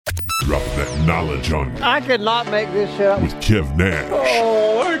Dropping that knowledge on you. I could not make this shit up. With Kev Nash.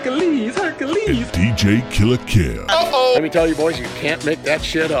 Oh, Hercules. And DJ Killer Kev. Let me tell you, boys, you can't make that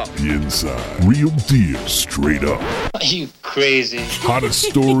shit up. The Inside. Real deal, straight up. Are you crazy? Hottest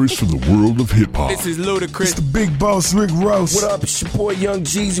stories from the world of hip-hop. This is Ludacris. It's the big boss, Rick Ross. What up? It's your boy, Young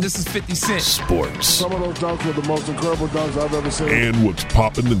Jeezy. This is 50 Cent. Sports. Some of those dunks were the most incredible dunks I've ever seen. And what's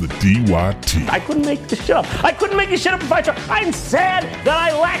popping in the DYT. I couldn't make this shit up. I couldn't make this shit up if I tried. I'm sad that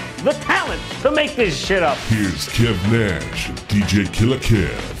I lack the talent to make this shit up. Here's Kev Nash and DJ Killer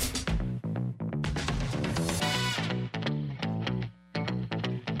Kev.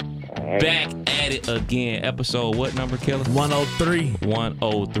 Back at it again. Episode what number, Killer? 103.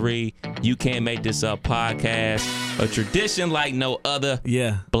 103. You Can't Make This Up podcast. A tradition like no other.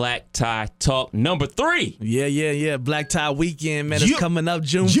 Yeah. Black Tie Talk number 3. Yeah. Black Tie Weekend, man. It's coming up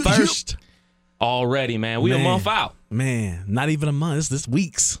June 1st. Already, man. We a month out. Man, not even a month. It's this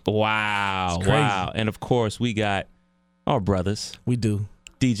week's. Wow. And of course, we got our brothers. We do.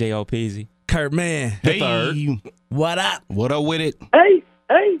 DJ Opeasy. Kurt, man. Hey. Third. What up? What up with it? Hey.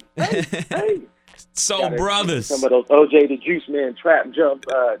 So, brothers. Some of those OJ the Juice Man trap jump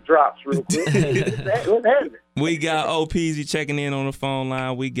drops real quick. What's happening? We got Opeasy checking in on the phone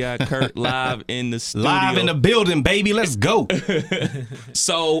line. We got Kurt live in the studio. Live in the building, baby. Let's go.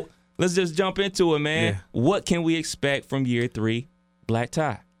 So, let's just jump into it, man. Yeah. What can we expect from year 3 Black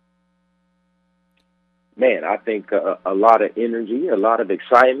Tie? Man, I think a lot of energy, a lot of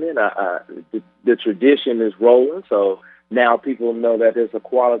excitement. The tradition is rolling, so now people know that it's a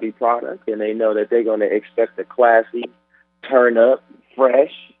quality product, and they know that they're going to expect a classy, turn up,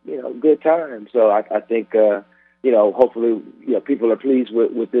 fresh, good time. So I think, hopefully, people are pleased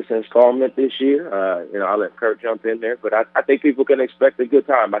with this installment this year. I'll let Kurt jump in there, but I think people can expect a good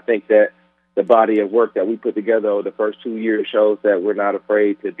time. I think that the body of work that we put together over the first 2 years shows that we're not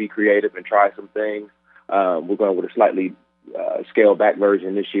afraid to be creative and try some things. We're going with a slightly scaled back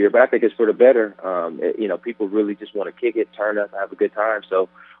version this year, but I think it's for the better. People really just want to kick it, turn up, have a good time. So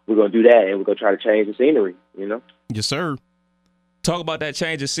we're going to do that, and we're going to try to change the scenery, Yes, sir. Talk about that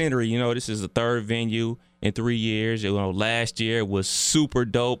change of scenery. This is the 3rd venue in 3 years. Last year was super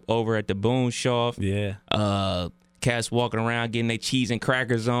dope over at the Boone Shaw. Yeah. Cats walking around getting their cheese and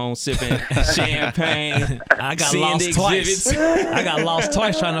crackers on, sipping champagne. I got lost twice. I got lost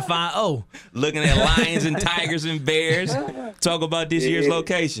twice trying to find looking at lions and tigers and bears. Talk about this year's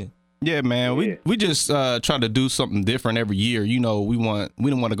location. Yeah, man. We just try to do something different every year. We don't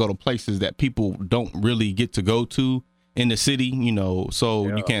want to go to places that people don't really get to go to in the city.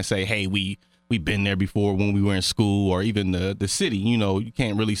 So you can't say, hey, we've been there before when we were in school, or even the city. You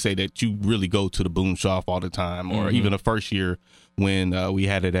can't really say that you really go to the Boone Shop all the time, or even the first year when we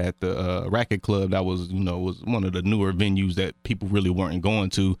had it at the Racket Club. That was was one of the newer venues that people really weren't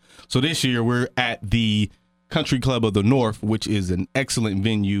going to. So this year we're at the Country Club of the North, which is an excellent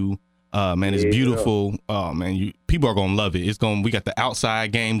venue. Man, it's beautiful. Oh man, people are gonna love it. We got the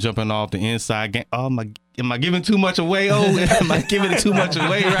outside game jumping off, the inside game. Oh my, am I giving too much away? Am I giving too much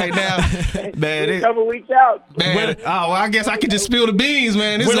away right now? Man, a couple weeks out. Man, I guess I could just spill the beans,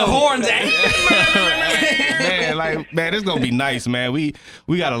 man. Where the horns at? man, it's gonna be nice, man. We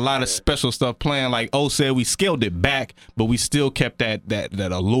got a lot of special stuff planned. Like O said, we scaled it back, but we still kept that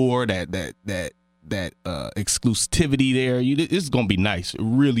allure, that exclusivity there. It's going to be nice.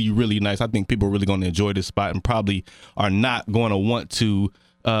 Really, really nice. I think people are really going to enjoy this spot and probably are not going to want to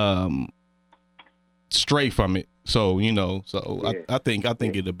stray from it. So, I think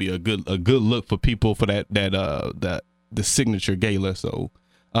it'll be a good look for people for that the signature gala. So,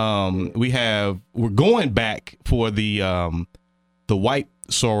 we're going back for the white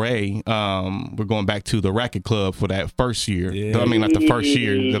soiree. We're going back to the Racket Club for that first year. Yeah. I mean, not the first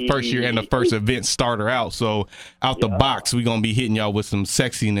year and the first event starter out. So out the box, we're gonna be hitting y'all with some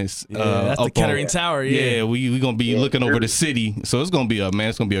sexiness. That's the Kettering Tower. Yeah, we're gonna be looking over the city. So it's gonna be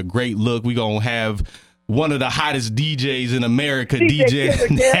a great look. We're gonna have one of the hottest DJs in America DJ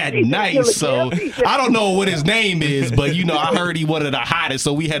that night. So I don't know what his name is, but I heard he one of the hottest,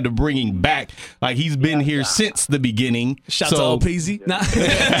 so we had to bring him back. Like, he's been here since the beginning. Shout to Opeasy.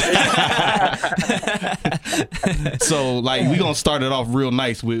 So we're gonna start it off real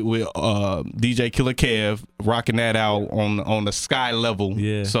nice with DJ Killer Kev rocking that out on the sky level.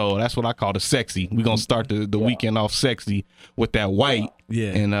 Yeah. So that's what I call the sexy. We're gonna start the weekend off sexy with that white.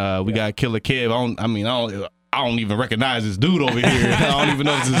 Yeah. And we got Killer Kev on. I don't even recognize this dude over here. I don't even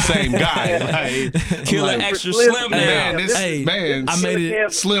know if it's the same guy. Like, Killer like, extra slim man, now. man, I made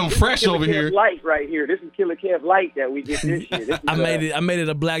it Slim Fresh Killer over Kev here. Light right here. This is Killer Kev Light that we did this year. This is, I made it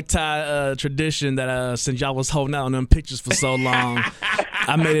a black tie tradition that since y'all was holding out on them pictures for so long,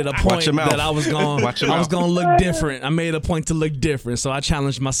 I made it a point that I was going to look different. I made it a point to look different, so I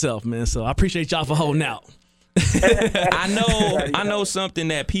challenged myself, man. So I appreciate y'all for holding out. I know something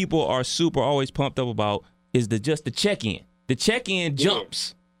that people are super always pumped up about is the check-in. The check-in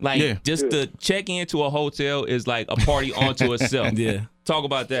jumps. Like just the check-in to a hotel is like a party onto itself. Yeah. Talk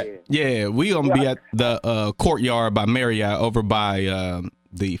about that. Yeah, we gonna be at the Courtyard by Marriott over by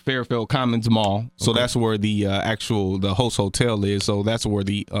the Fairfield Commons Mall. So that's where the the host hotel is. So that's where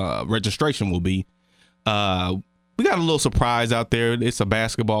the registration will be. We got a little surprise out there. It's a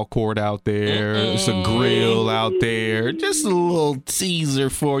basketball court out there. It's a grill out there. Just a little teaser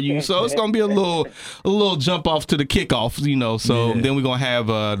for you. So it's gonna be a little jump off to the kickoff, you know. So then we're gonna have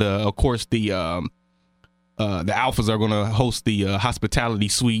the Alphas are gonna host the hospitality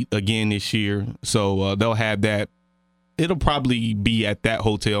suite again this year. So they'll have that. It'll probably be at that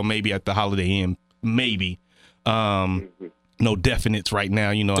hotel, maybe at the Holiday Inn, maybe. No definites right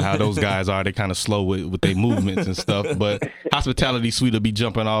now. You know how those guys are. They're kind of slow with their movements and stuff. But hospitality suite will be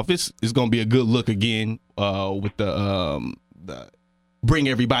jumping off. It's going to be a good look again with the bring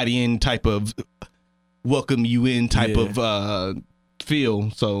everybody in type of welcome you in type of feel.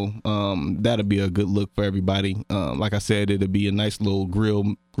 So that'll be a good look for everybody. Like I said, it'll be a nice little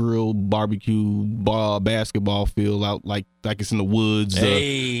grill barbecue ball basketball feel out like it's in the woods.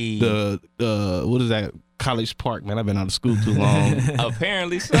 The what is that? College Park, man. I've been out of school too long.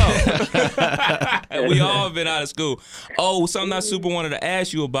 Apparently so. We all been out of school. Oh, something I super wanted to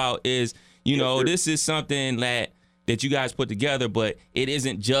ask you about is, this is something that you guys put together, but it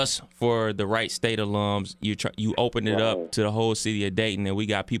isn't just for the Wright State alums. You opened it up to the whole city of Dayton, and we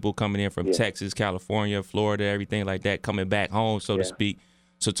got people coming in from Texas, California, Florida, everything like that, coming back home, so to speak.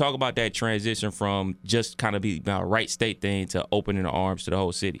 So talk about that transition from just kind of be a Wright State thing to opening the arms to the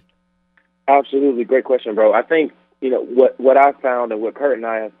whole city. Absolutely. Great question, bro. I think, what I found and what Kurt and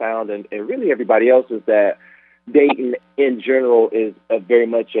I have found and really everybody else is that Dayton in general is very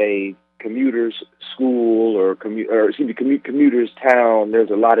much a commuter's school or commuter's town.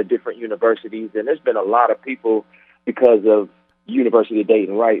 There's a lot of different universities, and there's been a lot of people because of University of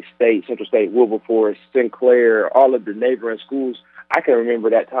Dayton, Wright State, Central State, Wilberforce, Sinclair, all of the neighboring schools. I can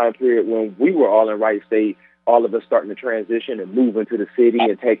remember that time period when we were all in Wright State, all of us starting to transition and move into the city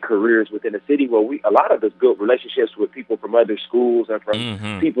and take careers within the city. Well, a lot of us built relationships with people from other schools and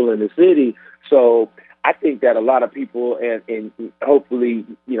from people in the city. So I think that a lot of people, and hopefully,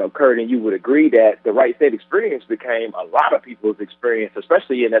 Kurt and you would agree that the Wright State experience became a lot of people's experience,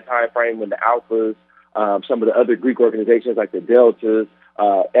 especially in that time frame when the Alphas, some of the other Greek organizations like the Deltas,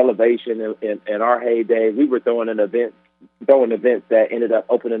 Elevation in our heyday, we were throwing events that ended up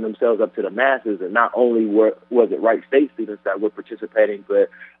opening themselves up to the masses. And not only was it Wright State students that were participating, but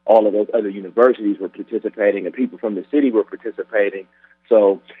all of those other universities were participating and people from the city were participating.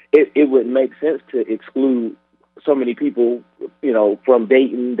 So it would make sense to exclude so many people, from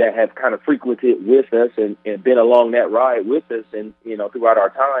Dayton that have kind of frequented with us and been along that ride with us and, throughout our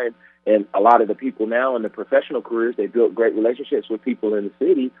time. And a lot of the people now in the professional careers, they built great relationships with people in the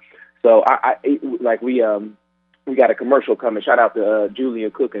city. So we got a commercial coming. Shout out to Julian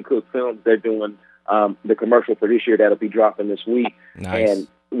Cook and Cook Films. They're doing the commercial for this year that'll be dropping this week. Nice. And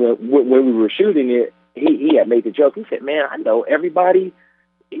when we were shooting it, he had made the joke. He said, "Man, I know everybody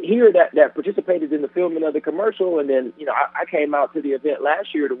here that participated in the filming of the commercial." And then, I came out to the event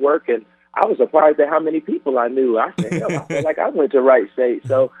last year to work, and I was surprised at how many people I knew. I said, "Hell, I feel like I went to Wright State."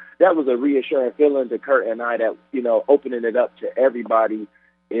 So that was a reassuring feeling to Kurt and I that, opening it up to everybody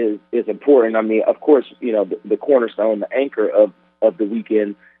is important. I mean, of course, the cornerstone, the anchor of the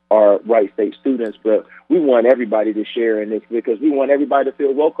weekend are Wright State students, but we want everybody to share in this because we want everybody to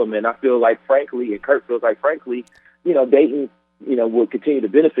feel welcome. And I feel like, frankly, and Kurt feels like, frankly, Dayton, will continue to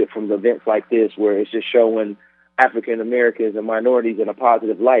benefit from events like this where it's just showing African Americans and minorities in a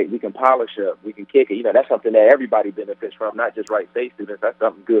positive light. We can polish up, we can kick it. That's something that everybody benefits from, not just Wright State students. That's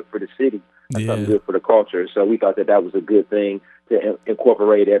something good for the city. That's something good for the culture. So we thought that was a good thing to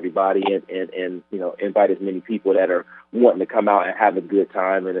incorporate everybody and invite as many people that are wanting to come out and have a good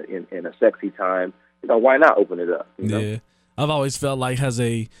time and a sexy time. Why not open it up? Yeah. I've always felt like as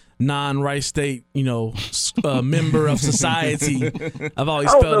a non-Wright State, member of society, I've always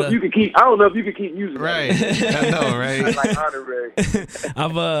felt I don't know if you can keep using right. That. I know, right? Like honorary.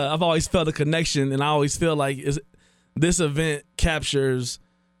 I've always felt a connection, and I always feel like this event captures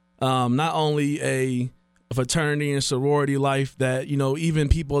not only a fraternity and sorority life that, even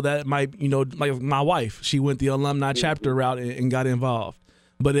people that might, like my wife, she went the alumni chapter route and got involved.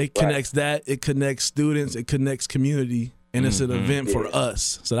 But it connects it connects students, it connects community, and it's an event for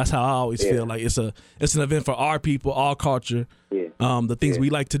us. So that's how I always feel like it's an event for our people, our culture, the things we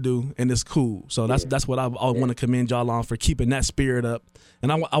like to do, and it's cool. So that's what I want to commend y'all on for keeping that spirit up.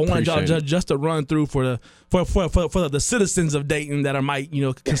 And I wanted y'all just to run through for the citizens of Dayton that might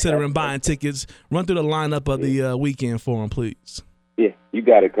considering buying tickets. Run through the lineup of the weekend for them, please. Yeah, you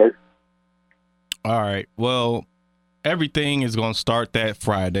got it, Kurt. All right. Well, everything is going to start that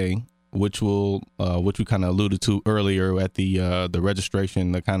Friday, which we kind of alluded to earlier at the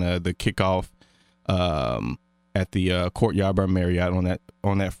registration, the kickoff at the Courtyard by Marriott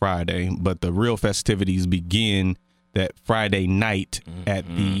on that Friday. But the real festivities begin that Friday night at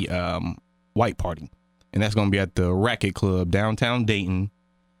the White Party, and that's going to be at the Racket Club downtown Dayton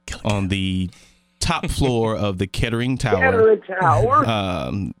on the top floor of the Kettering Tower.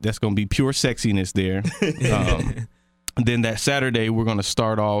 That's going to be pure sexiness there. Then that Saturday we're going to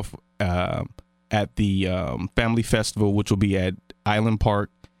start off at the Family Festival, which will be at Island Park,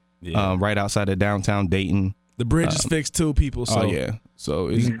 right outside of downtown Dayton. The bridge is fixed too, people. So so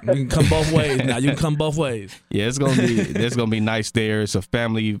you can come both ways now. You can come both ways. Yeah, it's gonna be nice there. It's a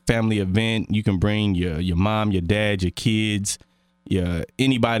family event. You can bring your mom, your dad, your kids,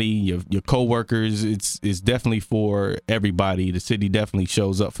 anybody, your coworkers. It's definitely for everybody. The city definitely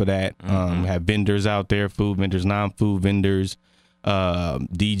shows up for that. We have vendors out there, food vendors, non-food vendors,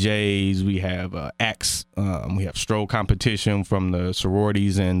 DJs. We have acts. We have stroll competition from the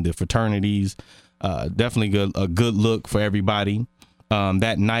sororities and the fraternities. Definitely a good look for everybody.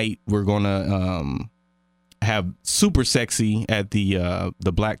 That night we're gonna have Super Sexy at the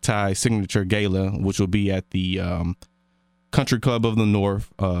Black Tie Signature Gala, which will be at the Country Club of the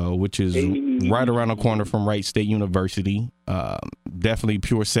North, which is right around the corner from Wright State University. Definitely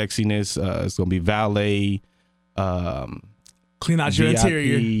pure sexiness. It's gonna be valet. Clean out your VIP,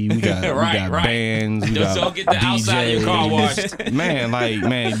 interior. We got bands. We Just got don't get the outside of your car washed. Man,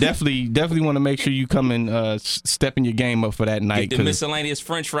 definitely want to make sure you come and stepping your game up for that night. Get the miscellaneous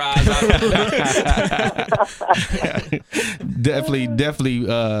French fries out. definitely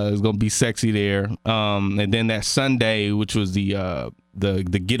is gonna be sexy there. And then that Sunday, which was the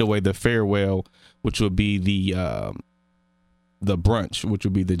getaway, the farewell, which would be the brunch, which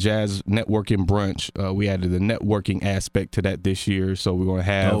would be the jazz networking brunch. We added the networking aspect to that this year, so we're going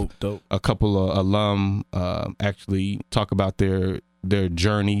to have a couple of alum actually talk about their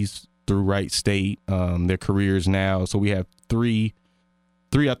journeys through Wright State, their careers now. So we have three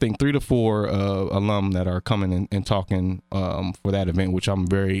to four alum that are coming and talking for that event, which I'm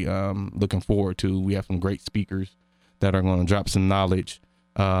very looking forward to. We have some great speakers that are going to drop some knowledge.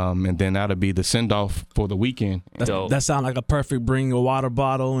 And then that'll be the send-off for the weekend. That sounds like a perfect bring a water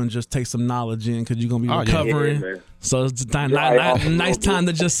bottle and just take some knowledge in because you're going to be recovering. Yeah, so it's nice time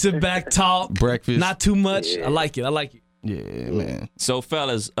to just sit back, talk. Breakfast. Not too much. Yeah. I like it. Yeah, man. So,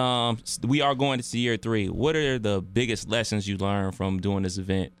 fellas, we are going to year 3. What are the biggest lessons you learned from doing this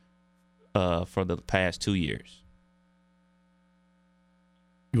event for the past 2 years?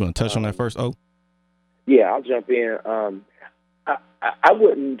 You want to touch on that first, Yeah, I'll jump in. I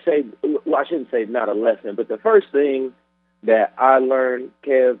wouldn't say, well, I shouldn't say not a lesson, but the first thing that I learned,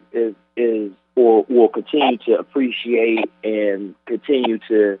 Kev, is or will continue to appreciate and continue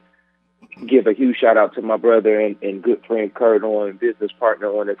to give a huge shout out to my brother and good friend Kurt on, business partner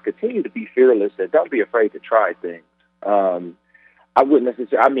on, is continue to be fearless and don't be afraid to try things. I wouldn't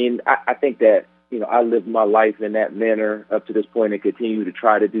necessarily, I think that, I lived my life in that manner up to this point and continue to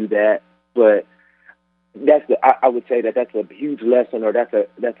try to do that, but I would say that's a huge lesson, or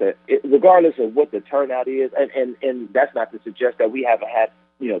regardless of what the turnout is, and that's not to suggest that we haven't had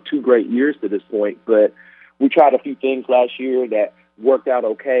 2 great years to this point, but we tried a few things last year that worked out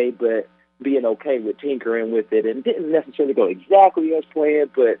okay, but being okay with tinkering with it and didn't necessarily go exactly as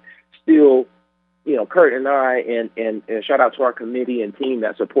planned, but still, Kurt and I and shout out to our committee and team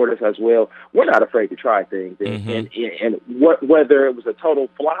that support us as well. We're not afraid to try things, and whether it was a total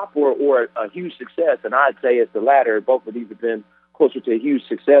flop or a huge success, and I'd say it's the latter. Both of these have been closer to a huge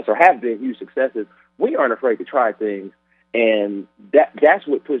success or have been huge successes. We aren't afraid to try things, and that's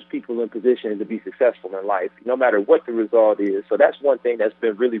what puts people in position to be successful in life, no matter what the result is. So that's one thing that's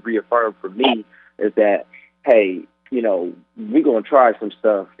been really reaffirmed for me, is that, hey, we're going to try some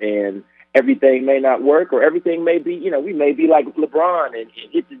stuff, and everything may not work, or everything may be, we may be like LeBron and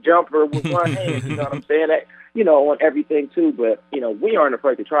hit the jumper with one hand, you know what I'm saying? That, on everything too, but, we aren't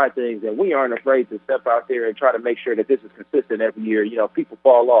afraid to try things, and we aren't afraid to step out there and try to make sure that this is consistent every year. People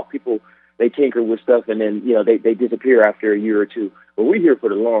fall off. People, they tinker with stuff and then, you know, they disappear after a year or two. But we're here for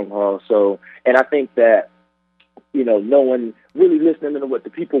the long haul. So, and I think that, you know, no one really listening to what the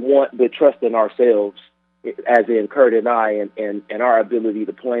people want, but trusting ourselves, as in Kurt and I, and our ability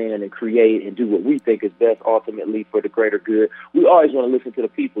to plan and create and do what we think is best ultimately for the greater good. We always want to listen to the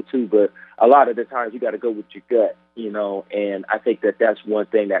people too, but a lot of the times you got to go with your gut, you know, and I think that that's one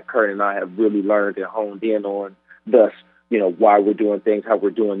thing that Kurt and I have really learned and honed in on, thus, you know, why we're doing things, how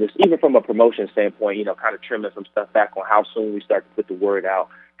we're doing this, even from a promotion standpoint, you know, kind of trimming some stuff back on how soon we start to put the word out,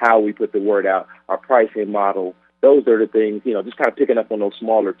 how we put the word out, our pricing model. Those are the things, you know, just kind of picking up on those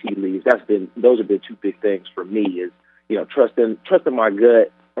smaller tea leaves. Those have been two big things for me is, you know, trusting my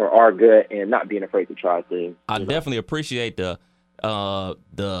gut or our gut and not being afraid to try things. I definitely appreciate the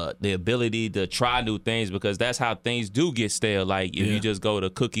ability to try new things, because that's how things do get stale. Like if you just go the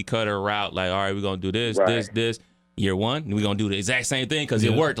cookie cutter route, like, all right, we're going to do this, this. Year one, we're going to do the exact same thing because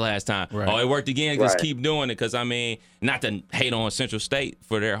it worked last time. Right. Oh, it worked again. Just keep doing it because, I mean, not to hate on Central State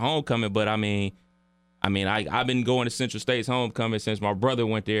for their homecoming, but, I've been going to Central State's homecoming since my brother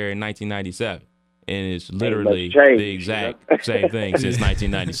went there in 1997. And it's literally the exact same thing since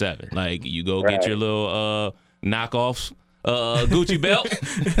 1997. Like, you go get your little knockoffs Gucci belt.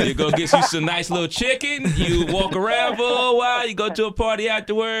 You go get you some nice little chicken. You walk around for a while. You go to a party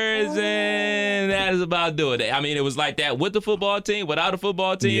afterwards, and that is about doing it. I mean, it was like that with the football team, without a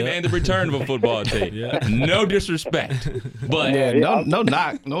football team, and the return of a football team. No disrespect, but no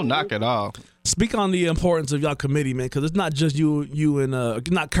knock at all. Speak on the importance of y'all committee, man, because it's not just you and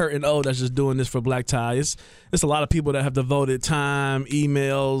not Kurt and O that's just doing this for Black Tie. It's a lot of people that have devoted time,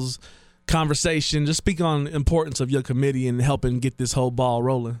 emails, conversation. Just speak on the importance of your committee and helping get this whole ball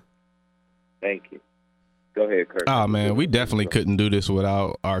rolling. Thank you. Go ahead, Kurt. Oh, man, we definitely couldn't do this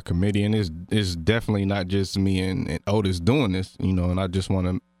without our committee, and it's definitely not just me and Otis doing this, you know, and I just want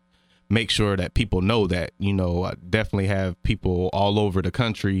to make sure that people know that, you know, I definitely have people all over the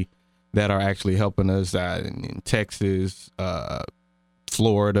country that are actually helping us in Texas,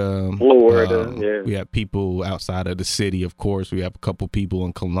 Florida. Yeah. We have people outside of the city, of course. We have a couple people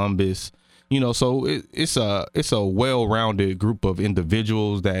in Columbus. You know, so it's a well-rounded group of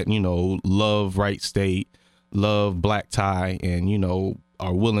individuals that, you know, love Wright State, love Black Tie, and, you know,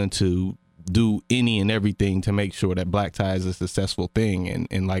 are willing to do any and everything to make sure that Black Tie is a successful thing.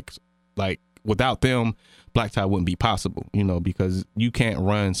 And like without them, Black Tie wouldn't be possible, you know, because you can't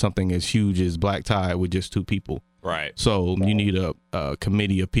run something as huge as Black Tie with just two people. Right. So you need a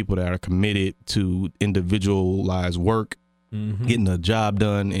committee of people that are committed to individualized work, getting the job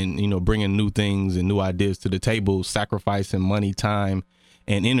done, and, you know, bringing new things and new ideas to the table, sacrificing money, time,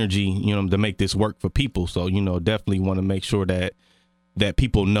 and energy, you know, to make this work for people. So, you know, definitely want to make sure that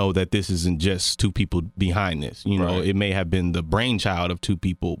people know that this isn't just two people behind this. You know, It may have been the brainchild of two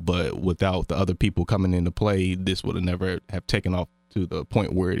people, but without the other people coming into play, this would have never have taken off to the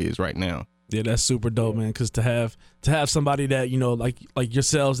point where it is right now. Yeah, that's super dope, man. Because to have somebody that, you know, like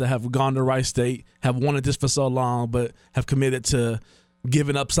yourselves that have gone to Wright State, have wanted this for so long, but have committed to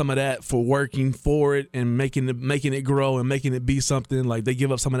giving up some of that for working for it and making it grow and making it be something. Like, they give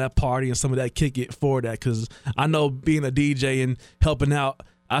up some of that party and some of that kick it for that. Because I know, being a DJ and helping out,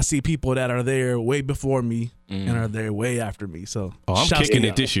 I see people that are there way before me and are there way after me. So I'm kicking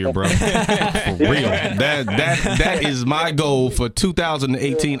it this year, bro. For real. That is my goal for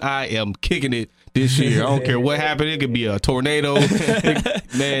 2018. I am kicking it this year. I don't care what happened. It could be a tornado.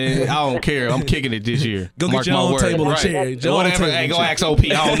 Man, I don't care. I'm kicking it this year. Go get your own table and chair. Whatever. Hey, go ask OP. I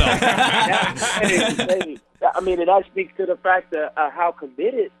don't know. I mean, and that speaks to the fact that how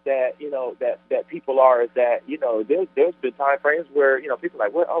committed that, you know, that people are. Is that, you know, there's been time frames where, you know, people are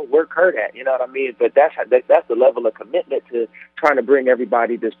like, where Kurt at? You know what I mean? But that's the level of commitment to trying to bring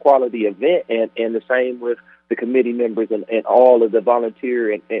everybody this quality event, and the same with the committee members and all of the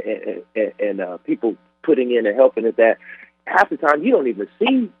volunteer and people putting in and helping. Is that half the time you don't even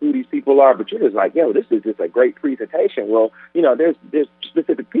see who these people are, but you're just like, yo, this is just a great presentation. Well, you know, there's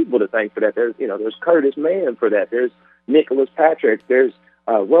specific people to thank for that. There's Curtis Mann for that. There's Nicholas Patrick. There's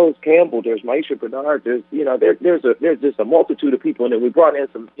Rose Campbell. There's Maisha Bernard. There's, you know, there's just a multitude of people, and then we brought in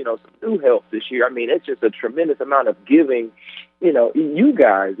some new help this year. I mean, it's just a tremendous amount of giving. You know, you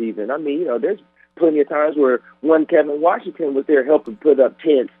guys even. I mean, you know, there's plenty of times where one Kevin Washington was there helping put up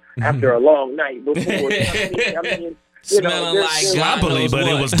tents after a long night before. I mean, smelling like sloppily, but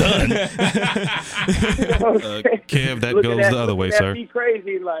it was done. Kev, that goes the other way, sir. That'd be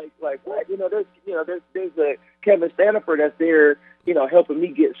crazy. Like what? There's a Kevin Stanford that's there, helping me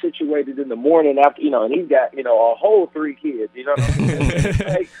get situated in the morning after, and he's got, a whole 3 kids, you know what I'm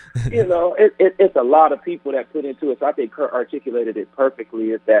saying? It's a lot of people that put into it. So I think Kurt articulated it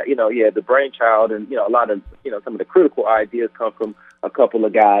perfectly, is that, the brainchild and, a lot of, some of the critical ideas come from a couple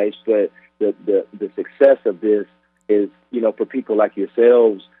of guys, but the success of this is, for people like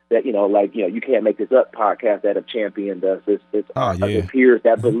yourselves, that, you can't make this up podcast that have championed us. It's other peers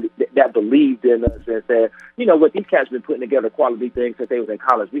that believed in us and said, what, these cats been putting together quality things since they was in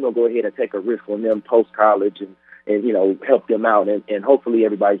college. We're going to go ahead and take a risk on them post-college and help them out. And hopefully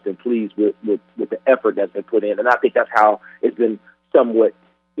everybody's been pleased with the effort that's been put in. And I think that's how it's been somewhat,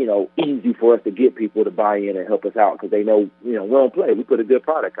 easy for us to get people to buy in and help us out, because they know, we don't play. We put a good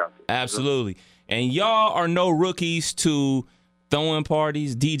product out there. Absolutely. And y'all are no rookies to throwing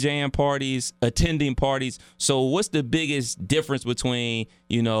parties, DJing parties, attending parties. So what's the biggest difference between,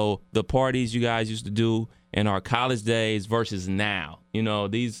 the parties you guys used to do in our college days versus now?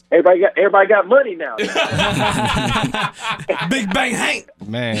 These everybody got money now. Big Bang Hank.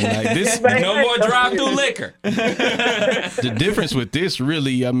 Man, like this, no more drive-through liquor. The difference with this,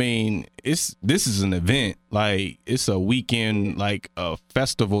 really, I mean, this is an event. Like, it's a weekend, like a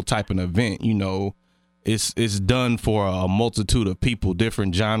festival type of event, It's done for a multitude of people,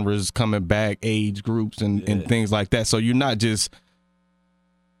 different genres coming back, age groups and things like that. So you're not just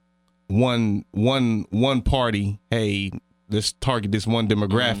one party, hey, let's target this one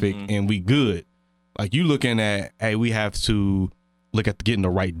demographic and we good. Like, you looking at, hey, we have to look at getting the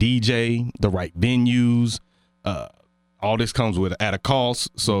right DJ, the right venues. All this comes at a cost.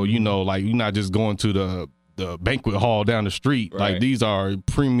 So, like, you're not just going to the banquet hall down the street. Right. Like, these are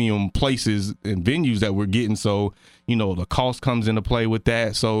premium places and venues that we're getting. So, the cost comes into play with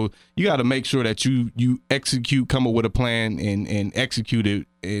that. So you got to make sure that you execute, come up with a plan and execute it,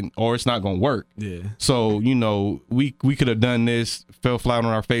 or it's not going to work. Yeah. So, we could have done this, fell flat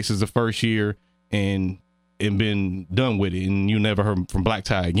on our faces the first year and been done with it. And you never heard from Black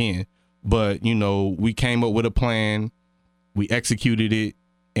Tie again. But, we came up with a plan, we executed it,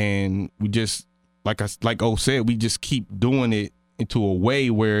 and we just, like O said, we just keep doing it into a way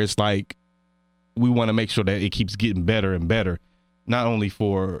where it's like we want to make sure that it keeps getting better and better, not only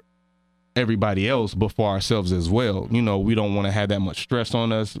for everybody else, but for ourselves as well. We don't want to have that much stress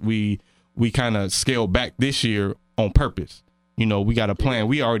on us. We kind of scaled back this year on purpose. We got a plan.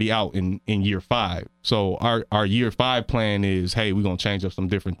 We already out in year 5. So our year 5 plan is, hey, we're going to change up some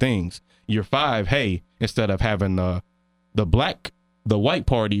different things. Year 5, hey, instead of having the white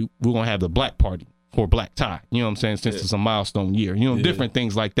party, we're going to have the black party for Black Tie. You know what I'm saying? Since it's a milestone year. Different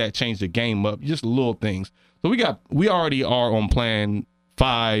things like that change the game up, just little things. So we already are on plan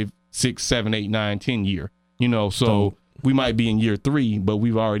 5, 6, 7, 8, 9, 10 year. So we might be in year 3, but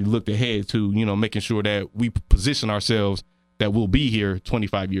we've already looked ahead to, making sure that we position ourselves that we'll be here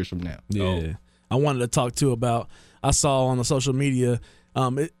 25 years from now. Yeah. I wanted to talk too about, I saw on the social media,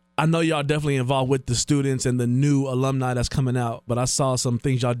 I know y'all definitely involved with the students and the new alumni that's coming out, but I saw some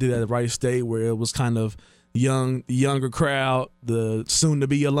things y'all did at Wright State where it was kind of younger crowd, the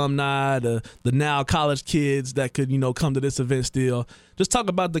soon-to-be alumni, the now college kids that could, come to this event still. Just talk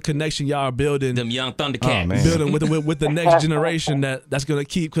about the connection y'all are building. Them young Thundercats. Building with the next generation that's going to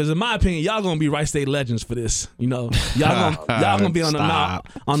keep, because in my opinion, y'all going to be Wright State legends for this. Y'all going to be on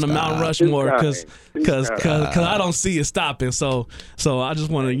the Mount Rushmore, because I don't see it stopping. So I just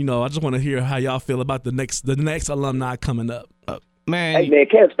want to hear how y'all feel about the next alumni coming up. Man, hey man,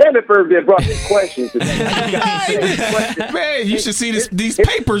 Ken Standiford brought these questions today. Man, you should see these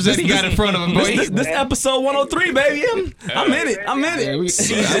papers that he got in front of him. This episode 103, baby. I'm in it. I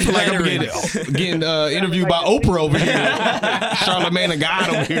feel like I'm getting interviewed by Oprah over here. Charlemagne the God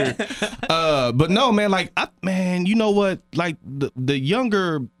over here. But no, man, you know what? Like the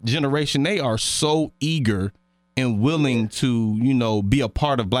younger generation, they are so eager and willing to, be a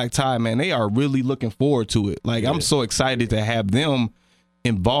part of Black Tie, man. They are really looking forward to it. Like, I'm so excited to have them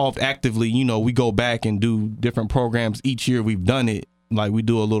involved actively. We go back and do different programs each year. We've done it. Like, we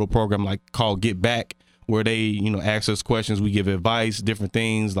do a little program called Get Back, where they, ask us questions. We give advice, different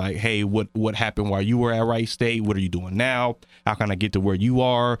things like, hey, what happened while you were at Wright State? What are you doing now? How can I get to where you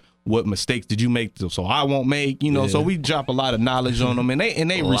are? What mistakes did you make so I won't make? So we drop a lot of knowledge on them, and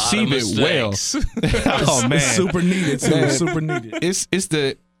they receive it well. Oh man, it's super needed too. Man. Super needed.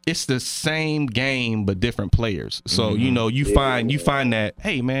 It's the same game but different players. So you find that,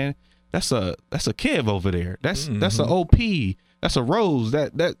 hey man, that's a Kev over there. That's a OP. That's a Rose.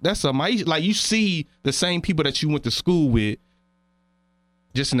 That's a Maisha. Like, you see the same people that you went to school with,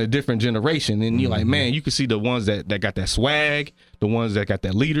 just in a different generation. And you're like, man, you can see the ones that got that swag, the ones that got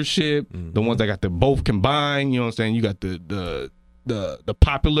that leadership, the ones that got the both combined. You know what I'm saying? You got the the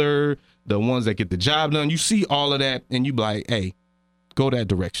popular, the ones that get the job done. You see all of that, and you be like, hey, go that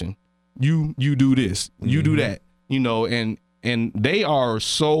direction. You do this, you do that, and they are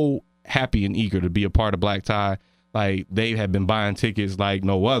so happy and eager to be a part of Black Tie. Like, they have been buying tickets like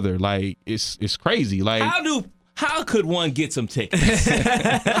no other. Like, it's crazy. Like, how could one get some tickets?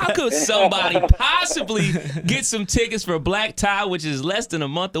 How could somebody possibly get some tickets for Black Tie, which is less than a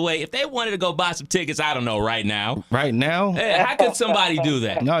month away? If they wanted to go buy some tickets, I don't know, right now. Right now? How could somebody do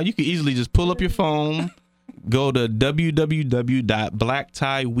that? No, you can easily just pull up your phone, go to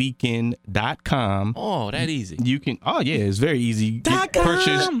www.blacktieweekend.com. Oh, that easy. You can. Oh yeah, it's very easy.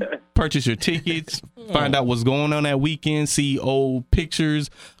 Purchase your tickets. Find out what's going on that weekend. See old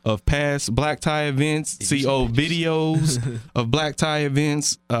pictures of past Black Tie events. See old videos of Black Tie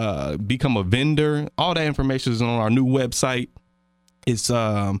events. Become a vendor. All that information is on our new website. It's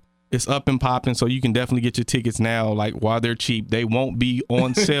up and popping, so you can definitely get your tickets now. Like, while they're cheap, they won't be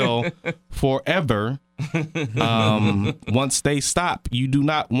on sale forever. Once they stop, you do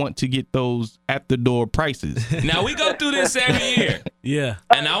not want to get those at the door prices. Now, we go through this every year. Yeah.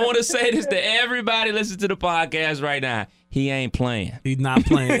 And I want to say this to everybody listening to the podcast right now. He ain't playing. He's not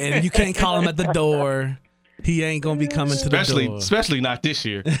playing. And you can't call him at the door. He ain't going to be coming to the door. Especially not this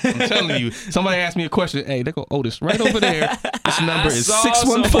year. I'm telling you. Somebody asked me a question. Hey, they go, Otis, right over there. This number is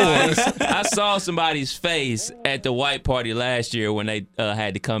 614. I saw somebody's face at the white party last year when they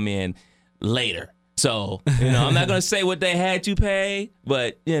had to come in later. So, I'm not going to say what they had to pay,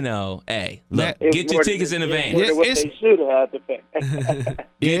 but, hey, look, get your tickets in advance. What they should have had to pay.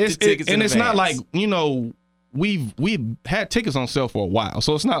 It's not like, we've had tickets on sale for a while.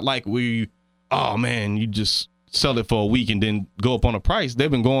 So it's not like you just sell it for a week and then go up on a price. They've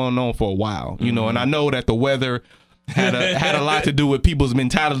been going on for a while, and I know that the weather had a lot to do with people's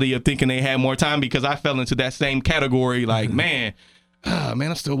mentality of thinking they had more time, because I fell into that same category. Like, man,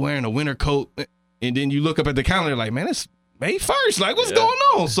 I'm still wearing a winter coat. And then you look up at the calendar like, man, it's May 1st. Like, what's going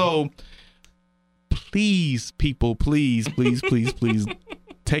on? So please, people, please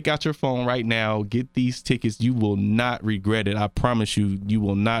take out your phone right now. Get these tickets. You will not regret it. I promise you, you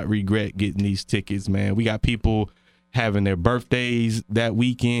will not regret getting these tickets, man. We got people having their birthdays that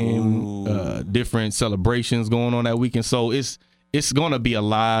weekend, different celebrations going on that weekend. So it's going to be a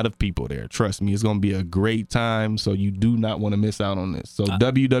lot of people there. Trust me. It's going to be a great time. So you do not want to miss out on this. So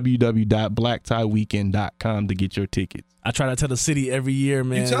www.blacktieweekend.com to get your tickets. I try to tell the city every year,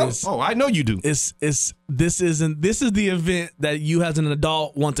 man. I know you do. This is the event that you as an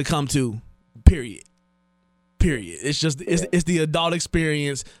adult want to come to. Period. It's the adult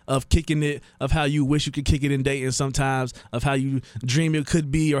experience of kicking it, of how you wish you could kick it in Dayton sometimes, of how you dream it could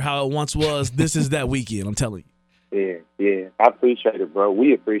be or how it once was. This is that weekend, I'm telling you. Yeah. I appreciate it, bro.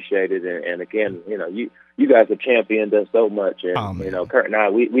 We appreciate it. And again, you guys have championed us so much. And, Kurt and I,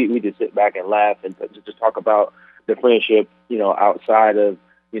 we just sit back and laugh and just talk about the friendship, outside of,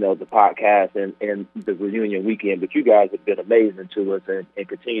 the podcast and the reunion weekend. But you guys have been amazing to us and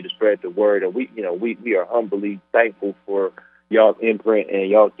continue to spread the word. And we are humbly thankful for y'all's imprint and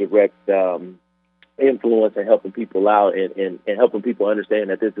y'all's direct influence and helping people out and helping people understand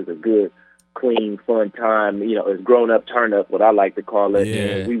that this is a good, clean, fun time. It's grown up, turn up, what I like to call it. Yeah.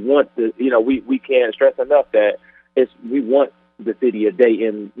 And we want to, we can't stress enough that we want the city of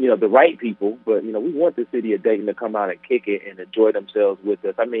Dayton, the right people, but we want the city of Dayton to come out and kick it and enjoy themselves with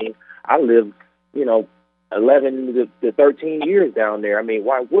us. I mean, I lived, 11 to 13 years down there. I mean,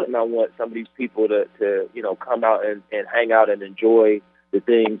 why wouldn't I want some of these people to come out and hang out and enjoy the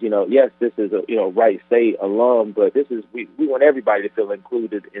things, yes, this is a, Wright State alum, but we want everybody to feel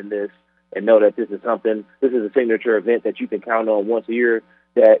included in this and know that this is a signature event that you can count on once a year,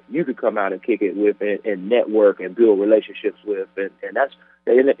 that you could come out and kick it with and network and build relationships with. And that's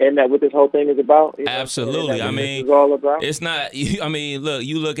what this whole thing is about. Absolutely. I mean, it's all about. It's not, look,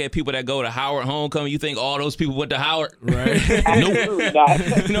 you look at people that go to Howard homecoming, you think all those people went to Howard, right? Nope.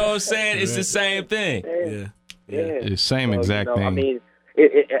 You know what I'm saying? It's the same thing. Yeah. It's the same exact thing. I mean,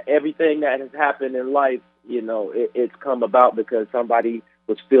 everything that has happened in life, it's come about because somebody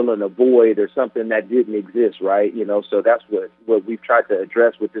was filling a void or something that didn't exist, right? So that's what we've tried to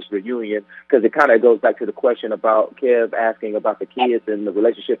address with this reunion, because it kind of goes back to the question about Kev asking about the kids and the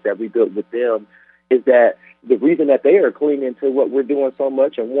relationship that we built with them, is that the reason that they are clinging to what we're doing so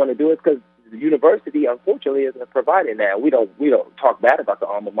much and want to do it because the university, unfortunately, isn't providing that. We don't talk bad about the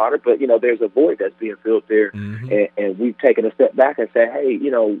alma mater, but, there's a void that's being filled there. Mm-hmm. And we've taken a step back and said, hey,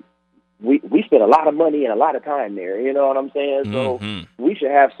 we spend a lot of money and a lot of time there. You know what I'm saying? Mm-hmm. So we should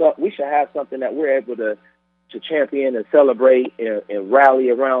have something that we're able to champion and celebrate and rally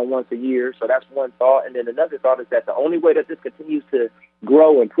around once a year. So that's one thought. And then another thought is that the only way that this continues to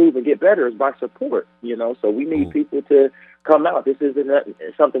grow, improve, and get better is by support, So we need people to come out. This isn't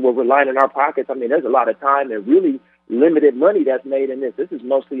something where we're lining our pockets. I mean, there's a lot of time and really limited money that's made in this. This is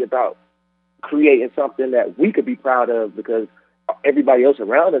mostly about creating something that we could be proud of, because everybody else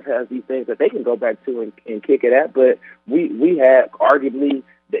around us has these things that they can go back to and kick it at. But we had arguably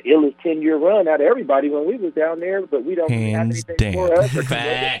the illest 10-year run out of everybody when we was down there, but we don't have anything for us or for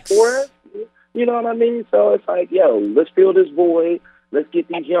us. You know what I mean? So it's like, let's fill this void. Let's get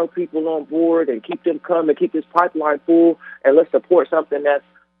these young people on board and keep them coming, keep this pipeline full, and let's support something that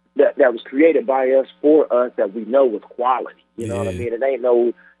was created by us for us that we know was quality. You know what I mean? It ain't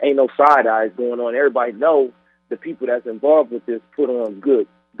no side eyes going on. Everybody knows the people that's involved with this put on good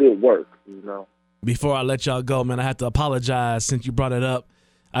work. Before I let y'all go, man, I have to apologize since you brought it up.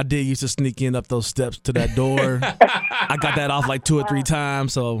 I did used to sneak in up those steps to that door. I got that off like 2 or 3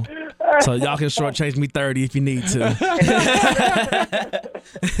 times, so y'all can shortchange me 30 if you need to.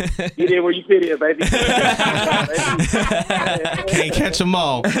 You did where you fit in, baby. Can't catch them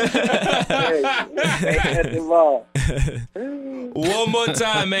all. Can't catch them all. One more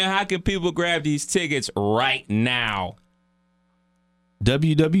time, man. How can people grab these tickets right now?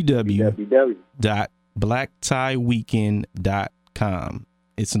 www.blacktieweekend.com.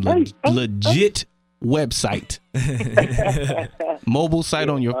 It's a legit website. Mobile site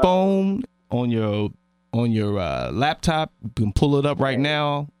on your phone, on your laptop. You can pull it up right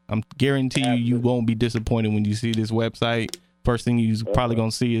now. I'm guarantee you won't be disappointed when you see this website. First thing you're probably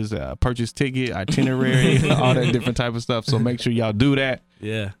gonna see is a purchase ticket, itinerary, all that different type of stuff. So make sure y'all do that.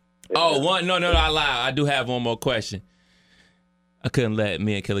 Yeah. Oh, no, I lied. I do have one more question. I couldn't let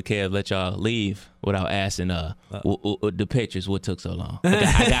me and Killer Kev let y'all leave without asking the pictures. What took so long?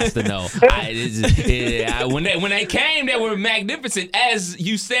 I got to know. When they came, they were magnificent, as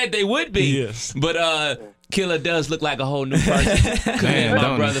you said they would be. Yes. But Killer does look like a whole new person. Man,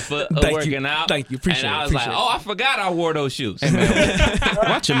 my brother for working out. Thank you. Appreciate it. And I was like, I forgot I wore those shoes. Hey, man,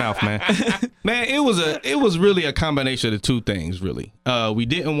 watch your mouth, man. Man, it was really a combination of 2 things, really. We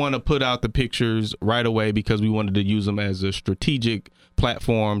didn't want to put out the pictures right away because we wanted to use them as a strategic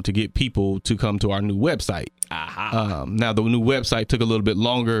platform to get people to come to our new website. Now, the new website took a little bit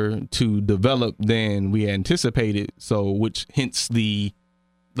longer to develop than we anticipated, which hence the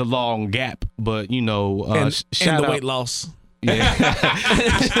long gap, but and the weight loss. Yeah.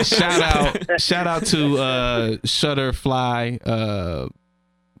 shout out to Shutterfly.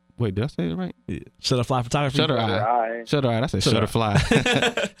 Wait, did I say it right? Yeah. Shutterfly Photography. Shutter Eye. I said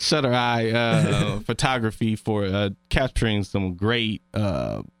Shutterfly. Shutter Eye Photography for capturing some great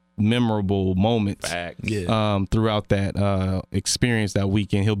memorable moments throughout that experience that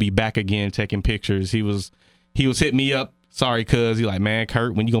weekend. He'll be back again taking pictures. He was hitting me up. Sorry, cuz he's like, man,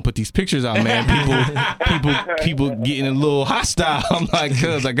 Kurt, when you gonna put these pictures out, man? People getting a little hostile. I'm like,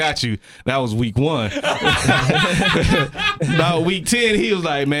 cuz I got you. That was week 1. About week 10, he was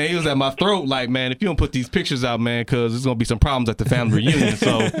like, man, he was at my throat, like, man, if you don't put these pictures out, man, cuz there's gonna be some problems at the family reunion.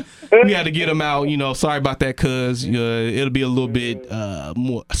 So we had to get them out. Sorry about that, cuz it'll be a little bit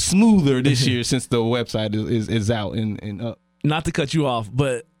more smoother this year since the website is out and up. Not to cut you off,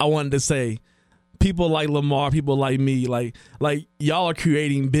 but I wanted to say, people like Lamar, people like me, like y'all are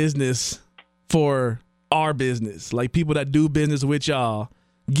creating business for our business. Like people that do business with y'all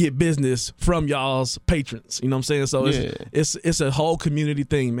get business from y'all's patrons. You know what I'm saying? So it's a whole community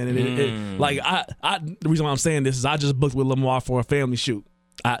thing, man. And the reason why I'm saying this is I just booked with Lamar for a family shoot.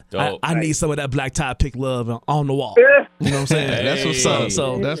 I need some of that black tie pick love on the wall. You know what I'm saying? That's what's up.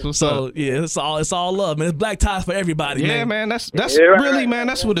 That's what's up. Yeah, it's all love, man. It's black ties for everybody. Yeah, man. That's really, man.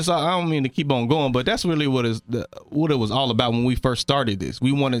 That's what it's all. I don't mean to keep on going, but that's really what it was all about when we first started this.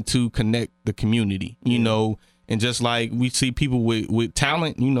 We wanted to connect the community, and just like we see people with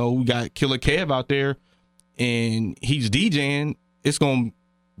talent, we got Killer Kev out there, and he's DJing. It's gonna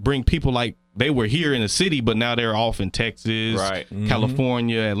bring people like. They were here in the city, but now they're off in Texas, right.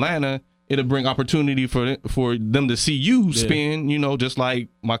 California, Atlanta. It'll bring opportunity for them to see you spin, just like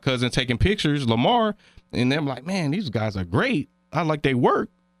my cousin taking pictures, Lamar, and they're like, man, these guys are great. I like their work.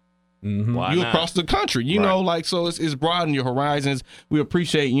 Mm-hmm. You across the country, so it's broadening your horizons. We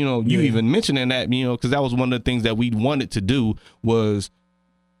appreciate, you even mentioning that, because that was one of the things that we wanted to do was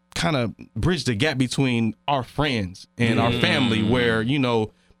kind of bridge the gap between our friends and our family where,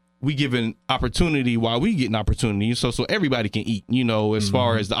 we give an opportunity while we get an opportunity, so everybody can eat, as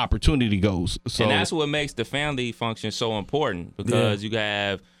far as the opportunity goes. So, and that's what makes the family function so important because you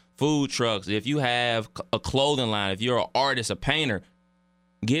have food trucks. If you have a clothing line, if you're an artist, a painter,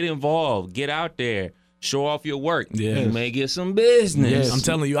 get involved, get out there, show off your work. Yeah. You may get some business. Yes. I'm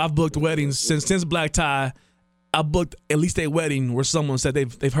telling you, I've booked weddings since Black Tie. I booked at least a wedding where someone said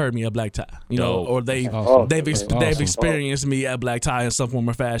they've heard me at Black Tie, you know, or they've experienced me at Black Tie in some form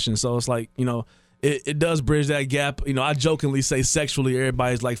or fashion. So it's like, you know, it does bridge that gap. You know, I jokingly say sexually,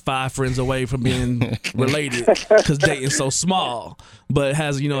 everybody's like 5 friends away from being related because dating's so small. But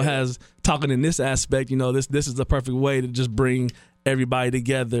has talking in this aspect, you know, this is the perfect way to just bring everybody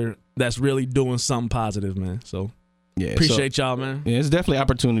together that's really doing something positive, man. So. Yeah, appreciate y'all, man. Yeah, it's definitely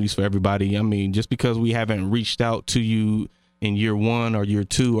opportunities for everybody. I mean, just because we haven't reached out to you in year 1 or year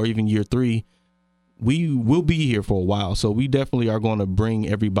 2 or even year 3, we will be here for a while. So we definitely are going to bring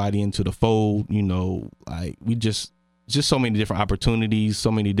everybody into the fold. You know, like we just so many different opportunities,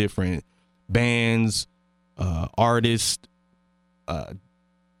 so many different bands, artists,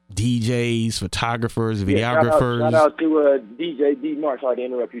 DJs, photographers, videographers. Shout out to DJ D Marsh. Sorry to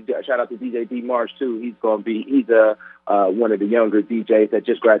interrupt you. Shout out to DJ D Marsh too. He's one of the younger DJs that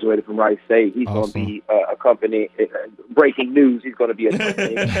just graduated from Rice State. He's going to be accompanying breaking news. He's going to be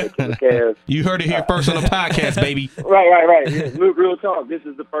accompanying Kev. You heard it here first on the podcast, baby. Right. Yeah, real talk. This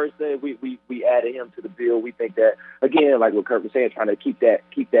is the first day we added him to the bill. We think that, again, like what Kurt was saying, trying to keep that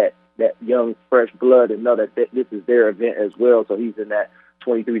young fresh blood and know that this is their event as well. So he's in that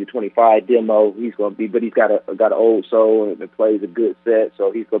 23 to 25 demo. He's going to be, but he's got an old soul and plays a good set.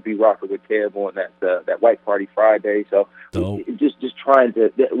 So he's going to be rocking with Kev on that White Party Friday. So we're trying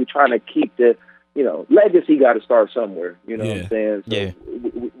to keep the, you know, legacy got to start somewhere. You know what I'm saying? So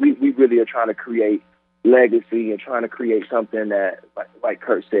we really are trying to create legacy and trying to create something that, like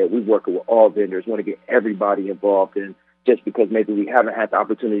Kurt said, we're working with all vendors, want to get everybody involved in. Just because maybe we haven't had the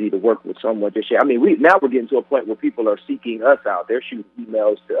opportunity to work with someone just yet. I mean, now we're getting to a point where people are seeking us out. They're shooting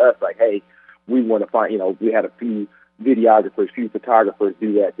emails to us like, hey, we want to find, you know, we had a few videographers, few photographers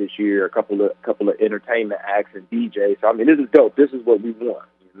do that this year, a couple of entertainment acts and DJs. So, I mean, this is dope. This is what we want,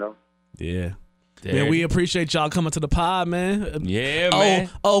 you know? Yeah. Man, we appreciate y'all coming to the pod, man. Yeah, man.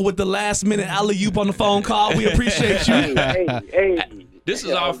 With the last minute alley-oop on the phone call, we appreciate you. Hey. This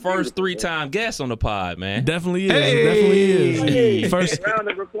is our first 3-time guest on the pod, man. Definitely is. Definitely is. Hey, first round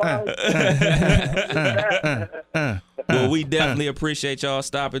of applause. Well, we definitely appreciate y'all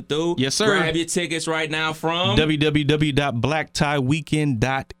stopping through. Yes, sir. Grab your tickets right now from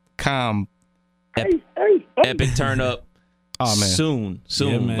www.blacktieweekend.com. Epic turn up. Oh man,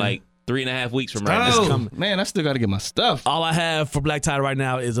 soon, man. like 3.5 weeks from right now. Man, I still got to get my stuff. All I have for Black Tie right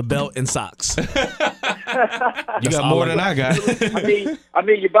now is a belt and socks. You got more than I got. I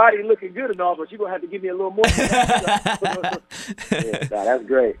mean, your body looking good and all, but you're going to have to give me a little more. That's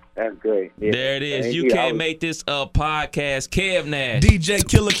great. That's great. Yeah. There it is. You can't make this a podcast. Kev Nash. DJ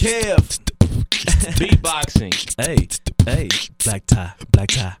Killer Kev. Beatboxing. Hey. Black Tie.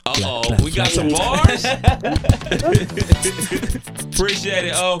 Uh-oh. We got some bars? Appreciate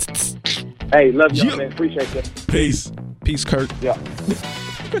it, Hey, love y'all, man. Appreciate it. Peace. Peace, Kurt. Yeah.